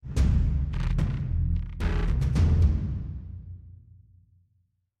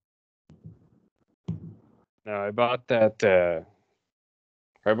No, I bought that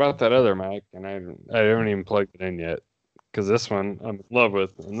other Mac, and I haven't even plugged it in yet because this one I'm in love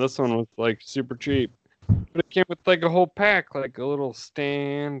with, and this one was like super cheap. But it came with like a whole pack, like a little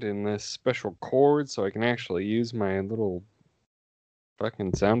stand and this special cord, so I can actually use my little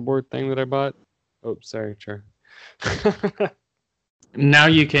fucking soundboard thing that I bought. Oh, sorry, Char. Now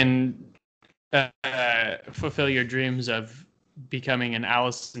you can fulfill your dreams of becoming an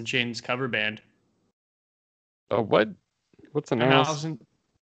Alice in Chains cover band. Oh, what? What's an An Alice?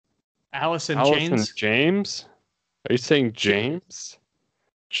 Alice in Allison Chains? James? Are you saying Ch- James?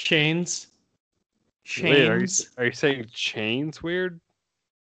 chains? Wait, Chains? are you saying chains weird?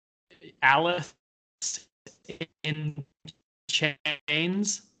 Alice in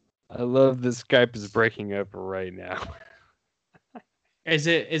Chains? I love this Skype is breaking up right now. Is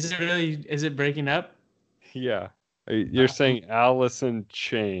it breaking up? Yeah. You're Um, saying Alice in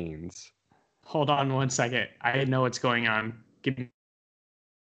Chains. hold on one second. I know what's going on. Give me.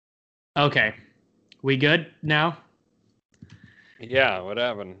 Okay. We good now? Yeah, what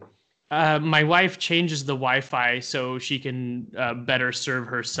happened? My wife changes the Wi-Fi so she can better serve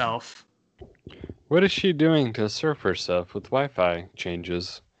herself. What is she doing to serve herself with Wi-Fi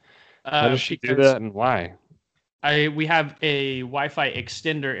changes? How does she do Because that and why? we have a Wi-Fi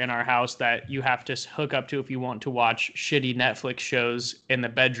extender in our house that you have to hook up to if you want to watch shitty Netflix shows in the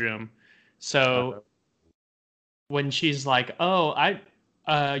bedroom. So Uh, when she's like, "Oh,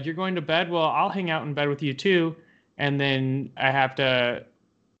 you're going to bed? Well, I'll hang out in bed with you too," and then I have to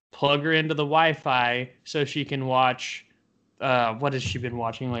plug her into the Wi-Fi so she can watch. What has she been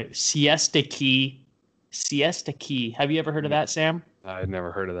watching? Like Siesta Key. Siesta Key. Have you ever heard of that, Sam? I'd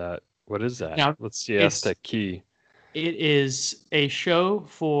never heard of that. What is that? Now, What's it's Siesta Key? it is a show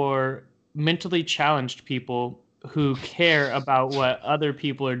for mentally challenged people who care about what other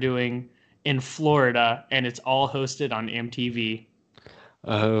people are doing in Florida, and it's all hosted on MTV.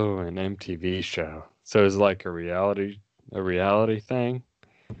 Oh, an MTV show. So it's like a reality thing?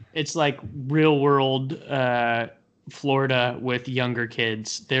 It's like real world Florida with younger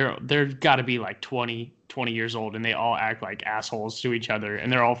kids. They're got to be like 20 years old, and they all act like assholes to each other,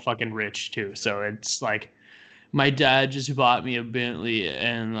 and they're all fucking rich too. So it's like my dad just bought me a Bentley,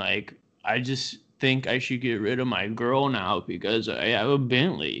 and like I just think I should get rid of my girl now because I have a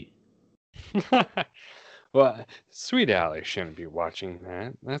Bentley. Well, Sweet Allie shouldn't be watching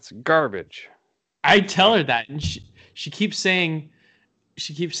that. That's garbage. I tell Uh, her that, and she keeps saying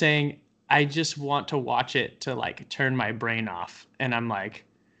I just want to watch it to like turn my brain off, and I'm like,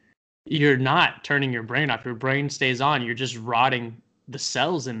 you're not turning your brain off. Your brain stays on. You're just rotting the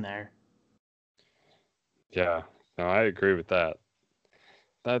cells in there. yeah, no, I agree with that.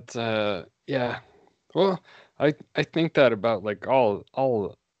 That's yeah. Well, I think that about like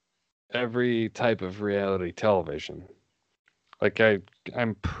all every type of reality television. Like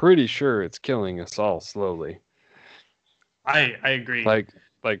I'm pretty sure it's killing us all slowly. I agree. Like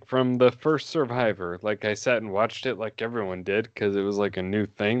like from the first Survivor, like I sat and watched it like everyone did because it was like a new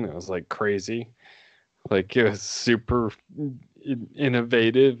thing that was like crazy. Like it was super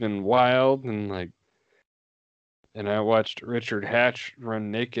innovative and wild and like and I watched Richard Hatch run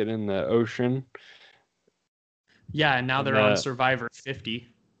naked in the ocean Yeah, and now and they're on Survivor 50.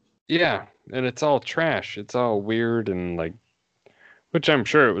 yeah, and it's all trash. It's all weird and like which I'm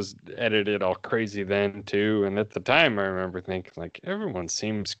sure it was edited all crazy then too. And at the time, I remember thinking like everyone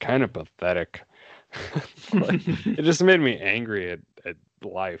seems kind of pathetic. Like, it just made me angry at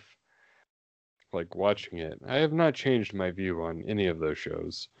life. Like watching it, I have not changed my view on any of those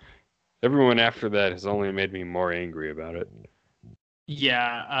shows. Everyone after that has only made me more angry about it.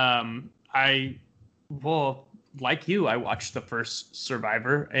 Yeah, I well, like you, I watched the first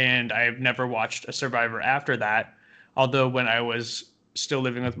Survivor, and I've never watched a Survivor after that. Although when I was still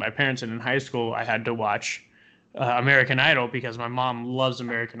living with my parents and in high school, I had to watch American Idol because my mom loves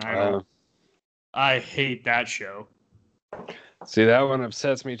American Idol. Uh, I hate that show. See, that one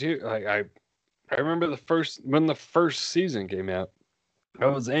upsets me too. Like I remember the first season came out. I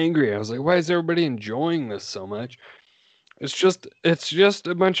was angry. I was like, why is everybody enjoying this so much? It's just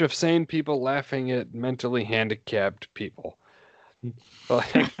a bunch of sane people laughing at mentally handicapped people.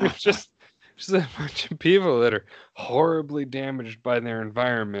 Like just a bunch of people that are horribly damaged by their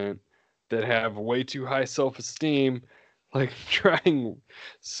environment that have way too high self-esteem, like trying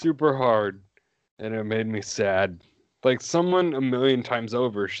super hard, and it made me sad. Like someone a million times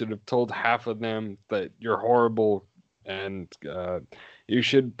over should have told half of them that you're horrible and you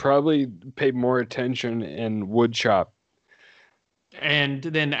should probably pay more attention in wood shop. And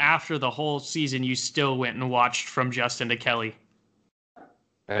then after the whole season, you still went and watched From Justin to Kelly.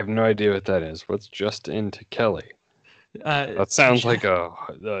 I have no idea what that is. What's Just Into Kelly? That So sounds like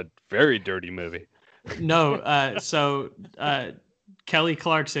a very dirty movie. no, so Kelly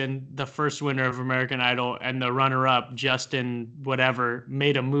Clarkson, the first winner of American Idol, and the runner-up Justin whatever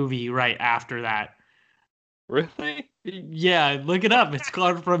made a movie right after that. Really? Yeah, look it up. It's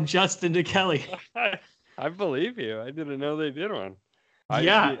called From Justin to Kelly. I believe you. I didn't know they did one.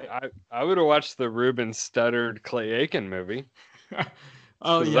 Yeah. I would have watched the Ruben Studdard Clay Aiken movie.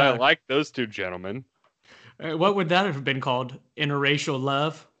 Oh Because yeah. I like those two gentlemen. What would that have been called? Interracial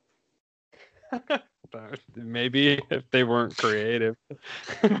love? Maybe if they weren't creative.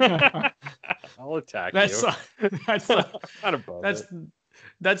 I'll attack That's you. that's Not above that's it.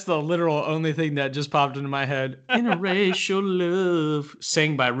 that's the literal only thing that just popped into my head. Interracial love,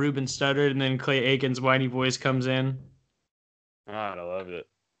 sang by Ruben Studdard, and then Clay Aiken's whiny voice comes in. I loved it.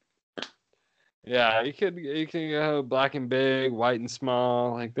 Yeah, you could go black and big, white and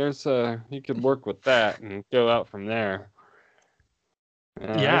small. Like you could work with that and go out from there.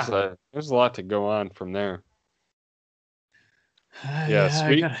 Yeah. There's a lot to go on from there. Yeah, Yeah,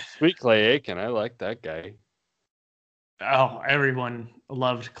 I got. sweet Clay Aiken. I like that guy. Oh, everyone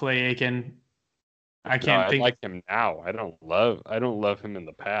loved Clay Aiken. I No, can't I think. like him now. I don't love him in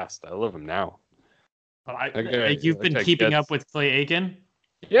the past. I love him now. You've been keeping up with Clay Aiken.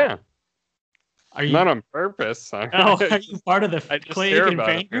 Yeah. Are you Not on purpose. are you part of the I just Clay hear Aiken about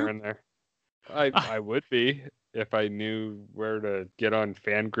fan it here group? and there. I would be if I knew where to get on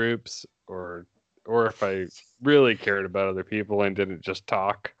fan groups or if I really cared about other people and didn't just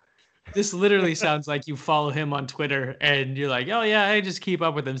talk. This literally sounds like you follow him on Twitter and you're like, oh yeah, I just keep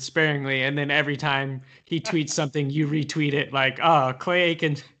up with him sparingly, and then every time he tweets something, you retweet it like, oh, Clay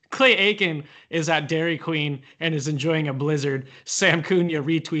Aiken is at Dairy Queen and is enjoying a blizzard. Sam Cunha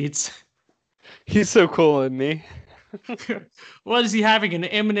retweets. He's so cool, isn't he? What is he having? An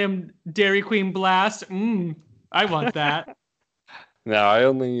Eminem Dairy Queen blast? I want that. No,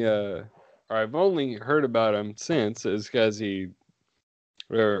 I've only heard about him since is because I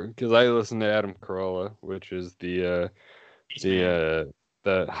listen to Adam Carolla, which is the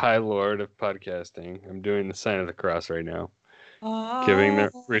high lord of podcasting. I'm doing the sign of the cross right now, giving the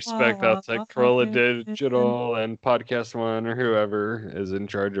respect out to Carolla Digital and Podcast One or whoever is in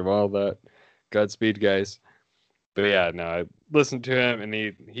charge of all that. Godspeed, guys. But yeah, no, I listen to him, and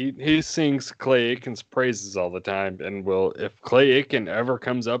he sings Clay Aiken's praises all the time. And if Clay Aiken ever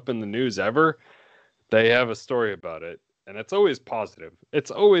comes up in the news ever, they have a story about it, and it's always positive.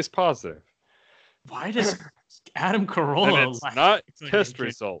 It's always positive. Why does Adam And Carolla it's like not Clay test Aiken?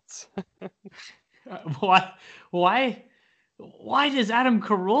 results. Why does Adam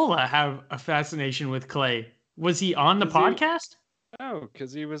Carolla have a fascination with Clay? Was he on the podcast?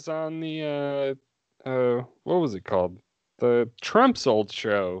 Because he was on the what was it called? The Trump's old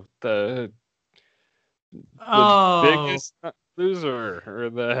show, the Biggest Loser, or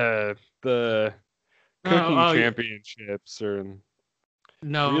the cooking championships, or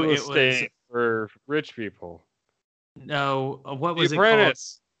no, real it estate for rich people. What was The it called?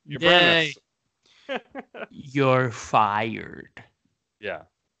 Apprentice. The Apprentice. You're fired. Yeah,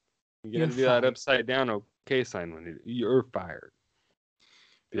 you gotta do that upside down okay sign when you're fired.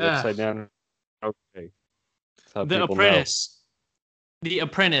 The upside down okay. The Apprentice. Know. The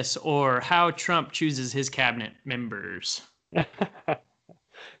Apprentice, or how Trump chooses his cabinet members. That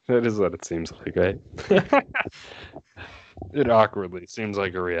is what it seems like, right? It awkwardly seems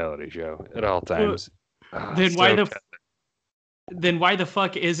like a reality show at all times. Then why the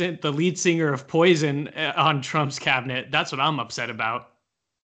fuck isn't the lead singer of Poison on Trump's cabinet? That's what I'm upset about.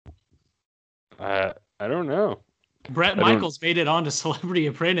 I don't know. Bret Michaels made it on to Celebrity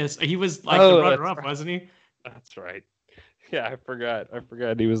Apprentice. He was like the runner-up, right. Wasn't he? That's right. Yeah, I forgot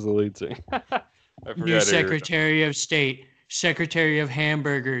he was the lead singer. New Secretary of State, Secretary of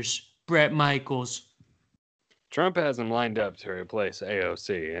Hamburgers, Bret Michaels. Trump has him lined up to replace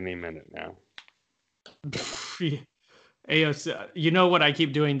AOC any minute now. AOC, you know what I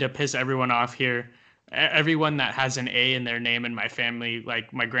keep doing to piss everyone off here? Everyone that has an A in their name in my family,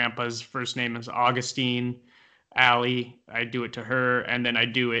 like my grandpa's first name is Augustine. Allie, I do it to her, and then I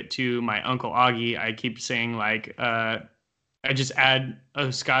do it to my uncle Augie. I keep saying like, I just add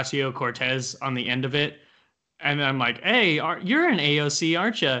Ocasio-Cortez on the end of it, and I'm like, "Hey, you're an AOC,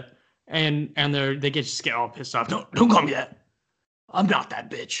 aren't you?" And they just get all pissed off. Don't call me that. I'm not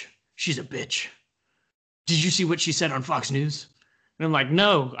that bitch. She's a bitch. Did you see what she said on Fox News? And I'm like,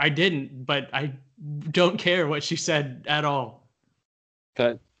 no, I didn't, but I don't care what she said at all.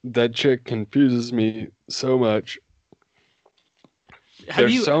 That chick confuses me so much.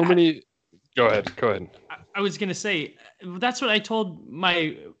 There's so many. Go ahead. I was gonna say that's what I told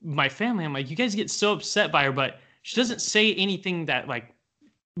my family. I'm like, you guys get so upset by her, but she doesn't say anything that like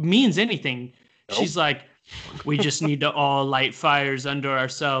means anything. Nope. She's like, we just need to all light fires under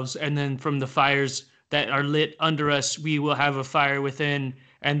ourselves, and then from the fires that are lit under us, we will have a fire within,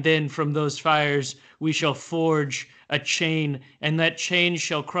 and then from those fires we shall forge a chain, and that chain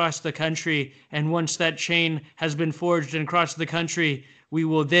shall cross the country, and once that chain has been forged and crossed the country, we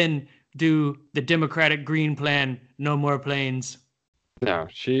will then do the Democratic Green Plan, no more planes. No,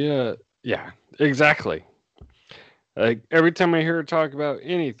 yeah, exactly. Like every time I hear her talk about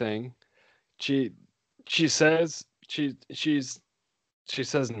anything, she she says she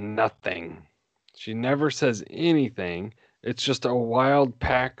says nothing. She never says anything. It's just a wild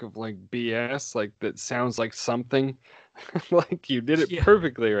pack of like BS, like that sounds like something. Like you did it Yeah.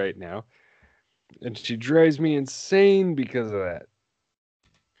 perfectly right now. And she drives me insane because of that.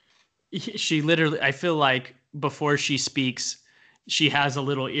 She literally, I feel like before she speaks, she has a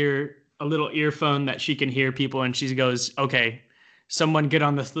little earphone that she can hear people, and she goes, okay, someone get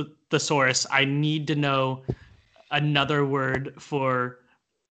on the thesaurus. I need to know another word for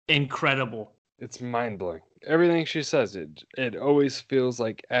incredible. It's mind blowing. Everything she says, it always feels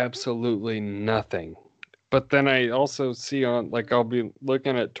like absolutely nothing. But then I also see on like I'll be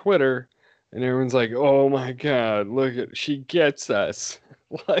looking at Twitter and everyone's like, "Oh my god, look at she gets us."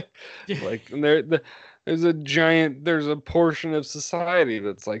 like and there's a portion of society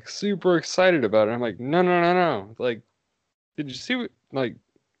that's like super excited about it. I'm like, "No, no, no, no." Like, did you see what like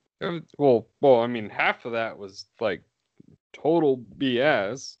I mean, half of that was like total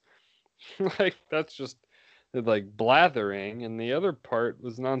BS. Like that's just like blathering, and the other part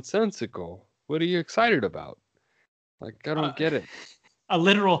was nonsensical. What are you excited about? Like I uh, don't get it. a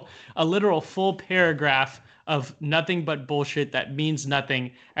literal a literal full paragraph of nothing but bullshit that means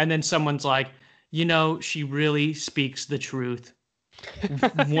nothing, and then someone's like, you know, she really speaks the truth.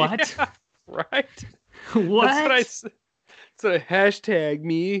 What? Yeah, right? That's what I What? said. So hashtag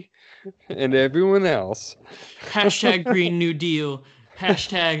me and everyone else. Hashtag Green New Deal.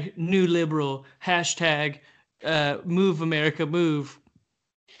 Hashtag New Liberal. Hashtag Move America Move.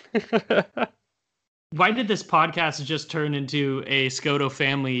 Why did this podcast just turn into a Scoto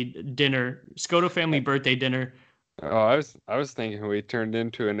family dinner, Scoto family birthday dinner? Oh, I was thinking we turned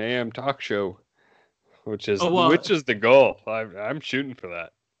into an AM talk show, Oh which well, is the goal. I'm shooting for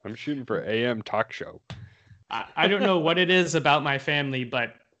that. I'm shooting for AM talk show. I don't know what it is about my family,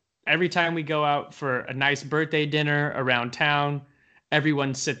 but every time we go out for a nice birthday dinner around town,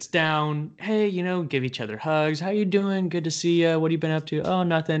 everyone sits down. Hey, you know, give each other hugs. How you doing? Good to see you. What have you been up to? Oh,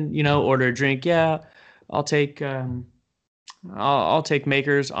 nothing. You know, order a drink. Yeah, I'll take I'll take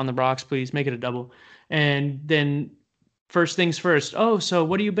Makers on the rocks, please. Make it a double. And then first things first. Oh, so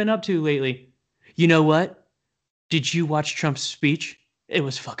what have you been up to lately? You know what? Did you watch Trump's speech? It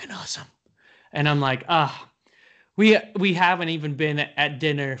was fucking awesome. And I'm like, we haven't even been at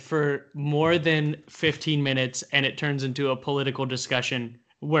dinner for more than 15 minutes, and it turns into a political discussion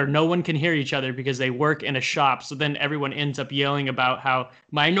where no one can hear each other because they work in a shop. So then everyone ends up yelling about how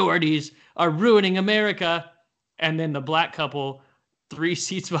minorities are ruining America. And then the black couple 3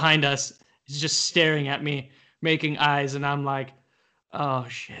 seats behind us is just staring at me, making eyes, and I'm like, oh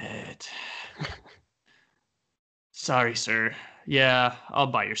shit. Sorry, sir. Yeah, I'll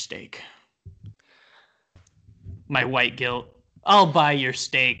buy your steak. My white guilt. I'll buy your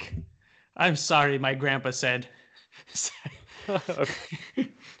steak. I'm sorry, my grandpa said.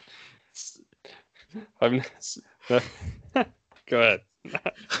 I'm go ahead.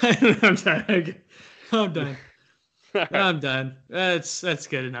 I'm done. I'm done. All right. I'm done. That's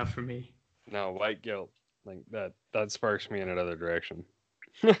good enough for me. No, white guilt. Like that sparks me in another direction.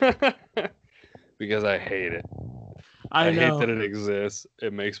 Because I hate it. I hate that know. it exists.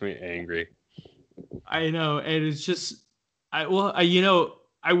 It makes me angry. I know, and it's just, you know,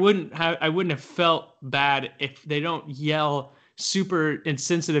 I wouldn't have felt bad if they don't yell super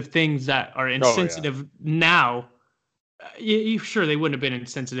insensitive things that are Oh yeah. insensitive now. Sure, they wouldn't have been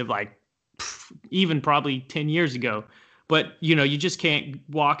insensitive like even probably 10 years ago, but you know, you just can't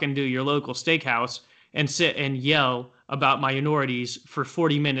walk into your local steakhouse and sit and yell about minorities for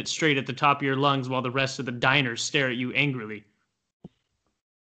 40 minutes straight at the top of your lungs while the rest of the diners stare at you angrily.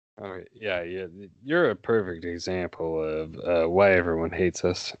 Oh yeah, yeah. You're a perfect example of why everyone hates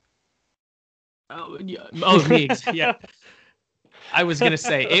us. Oh, yeah. Oh, me. Yeah. I was going to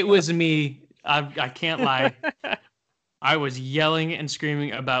say, it was me. I can't lie. I was yelling and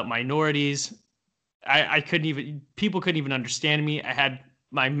screaming about minorities. I couldn't even, people couldn't even understand me. I had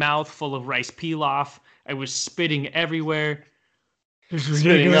my mouth full of rice pilaf. I was spitting everywhere. It was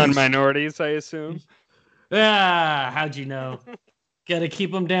Spitting on ridiculous. minorities, I assume. How'd you know? Gotta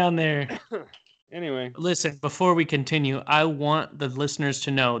keep them down there. Anyway, Listen, before we continue, I want the listeners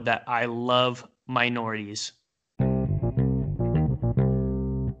to know that I love minorities.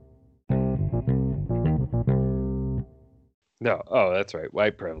 no. Oh, that's right.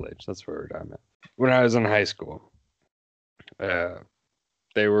 White privilege. That's what we're talking about. When I was in high school, uh,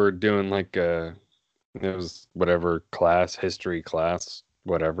 they were doing like it was whatever class, history class,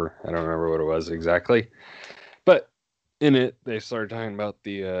 whatever. I don't remember what it was exactly. But in it, they started talking about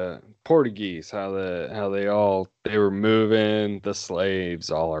the Portuguese, how they were moving the slaves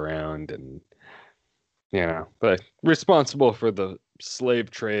all around, and but responsible for the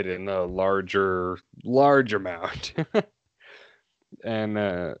slave trade in a large amount. And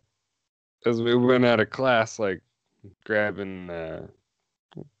as we went out of class, like grabbing, I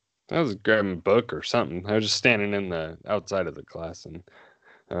was grabbing a book or something. I was just standing in the outside of the class, and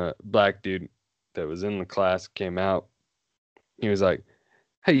black dude that was in the class came out. He was like,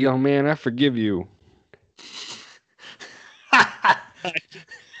 "Hey, young man, I forgive you."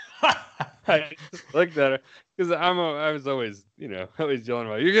 I just looked at her because I was always, always yelling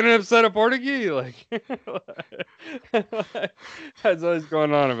about, "You're gonna upset a Portuguese!" Like, I was always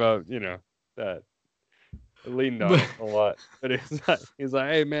going on about, that. I leaned on it a lot, but he's like,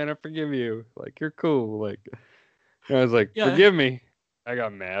 "Hey, man, I forgive you. Like, you're cool." Like, and I was like, Yeah. "Forgive me." I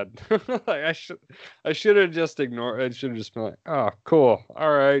got mad. Like, I should have just ignored. I should have just been like, "Oh, cool,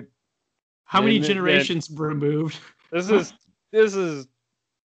 all right." How many Then generations removed? this is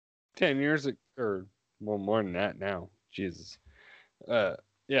 10 years or well, more than that now. Jesus.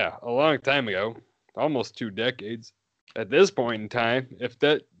 Yeah, a long time ago, almost 2 decades. At this point in time, if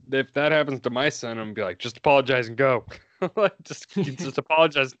that happens to my son, I'm gonna be like, just apologize and go. Like, just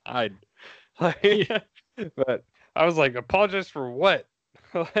apologize and hide. Like, but I was like, apologize for what?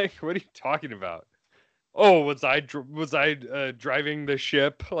 Like, what are you talking about? Oh, was I driving the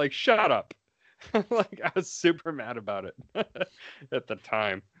ship? Like, shut up. Like, I was super mad about it at the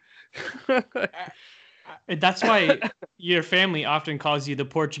time. That's why your family often calls you the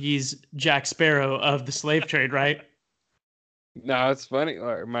Portuguese Jack Sparrow of the slave trade, right? No, it's funny.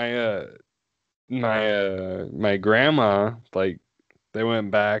 Like, my grandma, like, they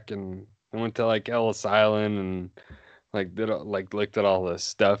went back and they went to like Ellis Island and like looked at all this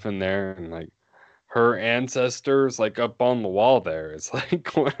stuff in there, and like her ancestors, like, up on the wall there is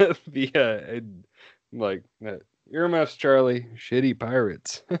like one of the like earmuffs, Charlie, shitty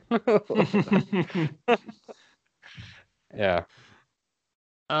pirates. Yeah,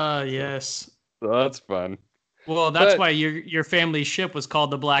 Yes. so that's fun. Well, that's But why your family's ship was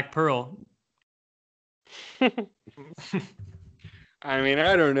called the Black Pearl. I mean,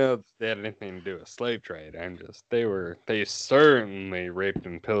 I don't know if they had anything to do with slave trade. They certainly raped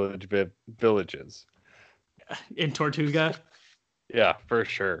and pillaged villages. In Tortuga. Yeah, for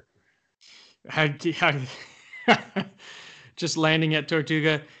sure. How just landing at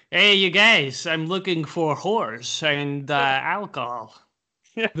Tortuga. Hey, you guys, I'm looking for horse and alcohol.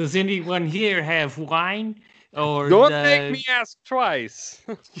 Yeah. Does anyone here have wine or Don't make me ask twice.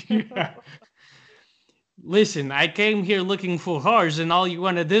 Listen, I came here looking for horse, and all you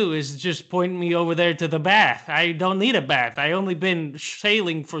want to do is just point me over there to the bath. I don't need a bath. I only been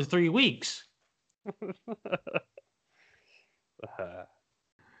sailing for 3 weeks.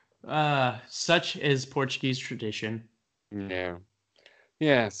 Such is Portuguese tradition. Yeah.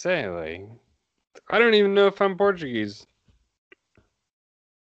 Yeah, sailing. I don't even know if I'm Portuguese.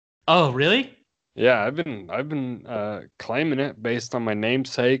 Oh, really? Yeah, I've been claiming it based on my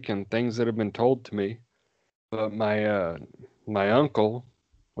namesake and things that have been told to me. But my uncle,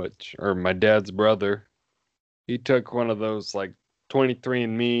 or my dad's brother, he took one of those like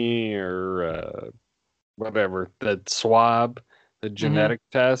 23andMe or whatever, the swab, the genetic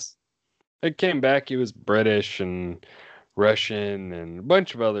test. It came back he was British and Russian and a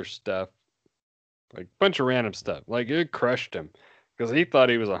bunch of other stuff, like a bunch of random stuff. Like, it crushed him because he thought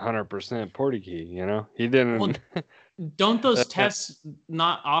he was 100% Portuguese. He didn't. Well, don't those tests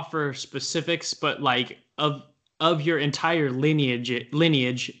not offer specifics, but like of your entire lineage?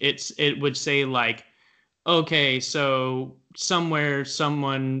 It would say like, okay, so somewhere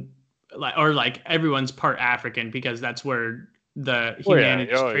someone like everyone's part African because that's where the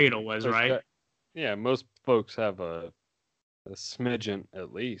humanity's cradle was, right? Yeah, most folks have a smidgen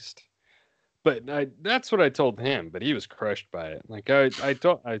at least. But that's what I told him, but he was crushed by it. Like, I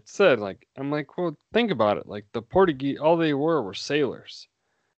said, like, I'm like, well, think about it. Like, the Portuguese, all they were sailors.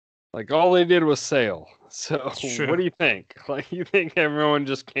 Like, all they did was sail. So what do you think? Like, you think everyone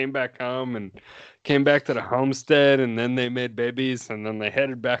just came back home and came back to the homestead and then they made babies and then they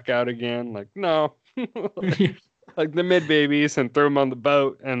headed back out again? Like, no, Like the mid babies and threw them on the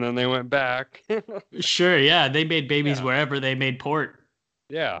boat, and then they went back. Sure, yeah, they made babies Yeah. wherever they made port.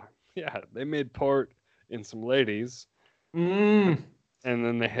 Yeah, yeah, they made port in some ladies, Mm. and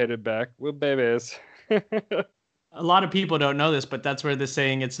then they headed back with babies. A lot of people don't know this, but that's where the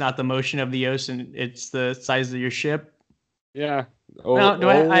saying "it's not the motion of the ocean, it's the size of your ship." Yeah. No, do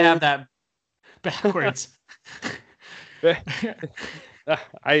I have Old. that backwards?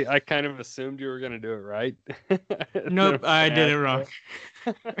 I kind of assumed you were gonna do it right. And then Nope, was I gonna did ask it wrong.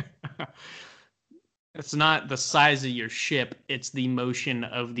 you. It's not the size of your ship, it's the motion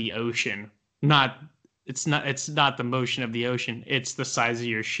of the ocean. Not it's not the motion of the ocean, it's the size of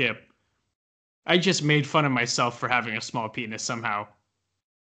your ship. I just made fun of myself for having a small penis somehow.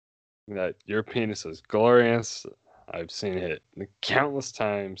 That your penis is glorious. I've seen it countless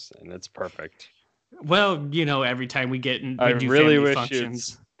times, and it's perfect. Well, every time I we do really family wish you'd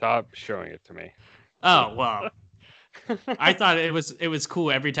functions. stop showing it to me. Oh, well. I thought it was cool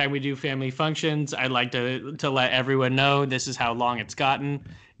every time we do family functions. I'd like to let everyone know this is how long it's gotten.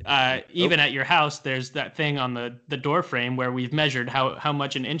 Even at your house, there's that thing on the door frame where we've measured how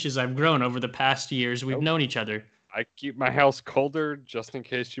much in inches I've grown over the past years we've Nope. known each other. I keep my house colder just in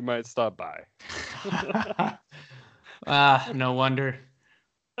case you might stop by. No wonder.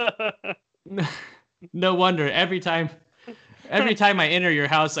 No wonder. Every time I enter your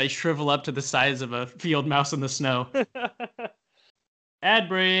house, I shrivel up to the size of a field mouse in the snow. Ad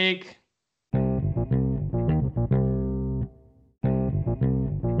break.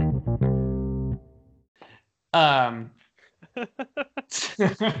 Um.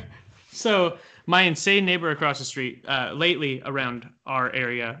 So my insane neighbor across the street, lately around our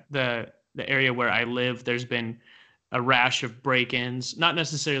area, the area where I live, there's been a rash of break-ins. Not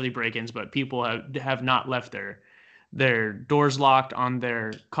necessarily break-ins, but people have not left their doors locked on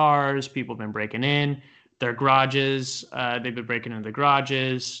their cars. People have been breaking in their garages. They've been breaking into the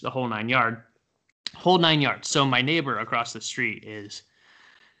garages, the whole 9 yards. So my neighbor across the street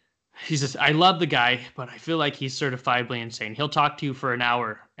he's just, I love the guy, but I feel like he's certifiably insane. He'll talk to you for an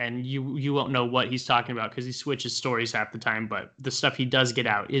hour and you won't know what he's talking about because he switches stories half the time, but the stuff he does get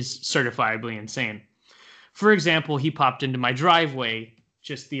out is certifiably insane. For example, he popped into my driveway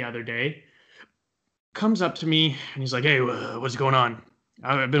just the other day, comes up to me and he's like, "Hey, what's going on?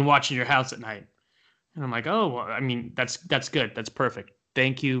 I've been watching your house at night." And I'm like, "Oh, well, I mean, that's good. That's perfect.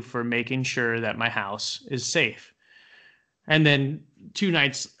 Thank you for making sure that my house is safe." And then 2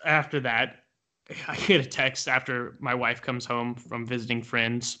 nights after that, I get a text after my wife comes home from visiting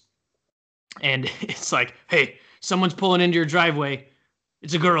friends. And it's like, "Hey, someone's pulling into your driveway.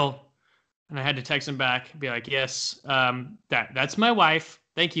 It's a girl." And I had to text him back, be like, "Yes, that's my wife.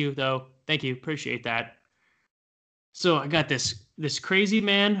 Thank you, though. Thank you. Appreciate that." So I got this crazy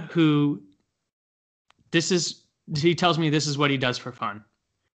man who he tells me this is what he does for fun.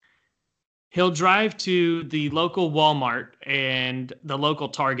 He'll drive to the local Walmart and the local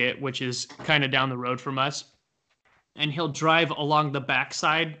Target, which is kind of down the road from us, and he'll drive along the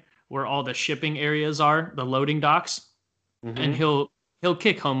backside where all the shipping areas are, the loading docks, and he'll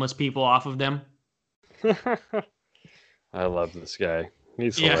kick homeless people off of them. I love this guy.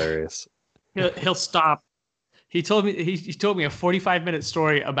 He's hilarious. He'll stop. He told me he told me a 45-minute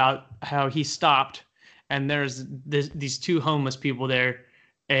story about how he stopped, and there's these two homeless people there,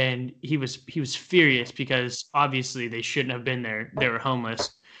 and he was furious because obviously they shouldn't have been there. They were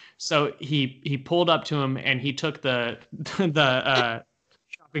homeless. So he pulled up to him and he took the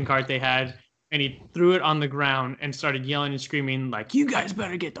shopping cart they had and he threw it on the ground and started yelling and screaming like, "You guys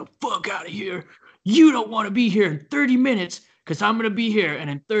better get the fuck out of here. You don't want to be here in 30 minutes because I'm going to be here. And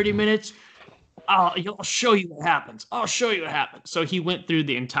in 30 minutes, I'll show you what happens. I'll show you what happens." So he went through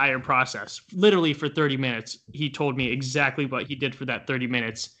the entire process, literally for 30 minutes. He told me exactly what he did for that 30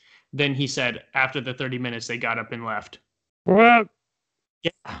 minutes. Then he said after the 30 minutes, they got up and left. What?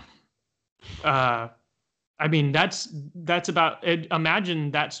 Yeah. I mean, that's about it. Imagine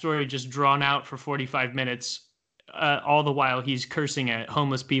that story just drawn out for 45 minutes, all the while he's cursing at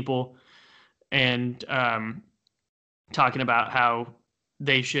homeless people and talking about how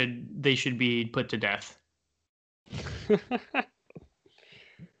they should be put to death.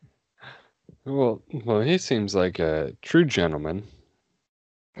 Well, he seems like a true gentleman.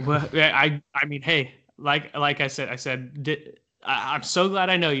 Well, I mean, hey, like I said, I'm so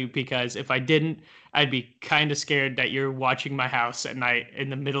glad I know you because if I didn't, I'd be kind of scared that you're watching my house at night in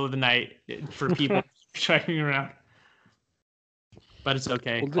the middle of the night for people driving around. But it's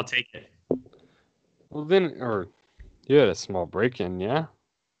okay. I'll take it. Well, then, you had a small break-in, yeah?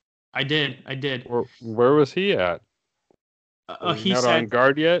 I did. Where was he at? He not said on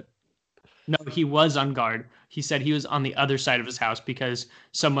guard yet? No, he was on guard. He said he was on the other side of his house because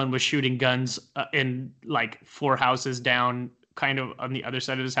someone was shooting guns in like 4 houses down, kind of on the other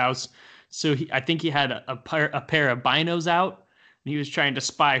side of his house. So I think he had a pair of binos out, and he was trying to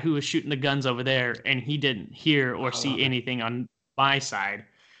spy who was shooting the guns over there, and he didn't hear or see anything on my side.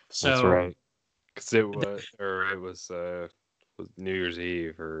 That's So right. Because it was New Year's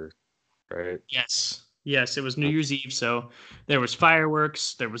Eve, or right? yes, it was New Year's Eve. So there was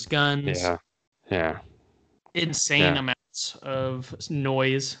fireworks, there was guns, Yeah, yeah, insane yeah, amounts of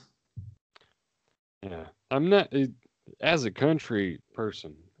noise. yeah. I'm not as a country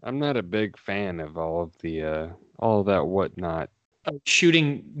person. I'm not a big fan of all of that whatnot.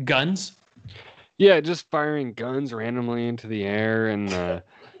 Shooting guns. Yeah, just firing guns randomly into the air, and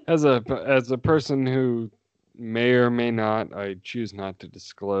as a person who may or may not, I choose not to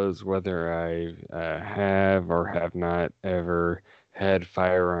disclose whether I have or have not ever had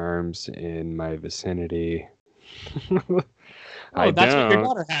firearms in my vicinity. I Oh, that's what your don't.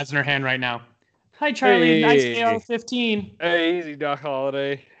 daughter has in her hand right now. Hi, Charlie. Nice Hey, AR-15. hey, easy, Doc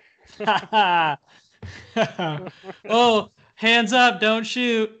Holiday. Oh, hands up! Don't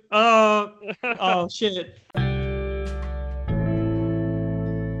shoot. Oh, shit.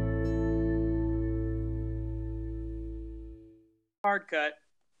 Hard cut.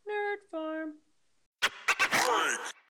 Nerd farm.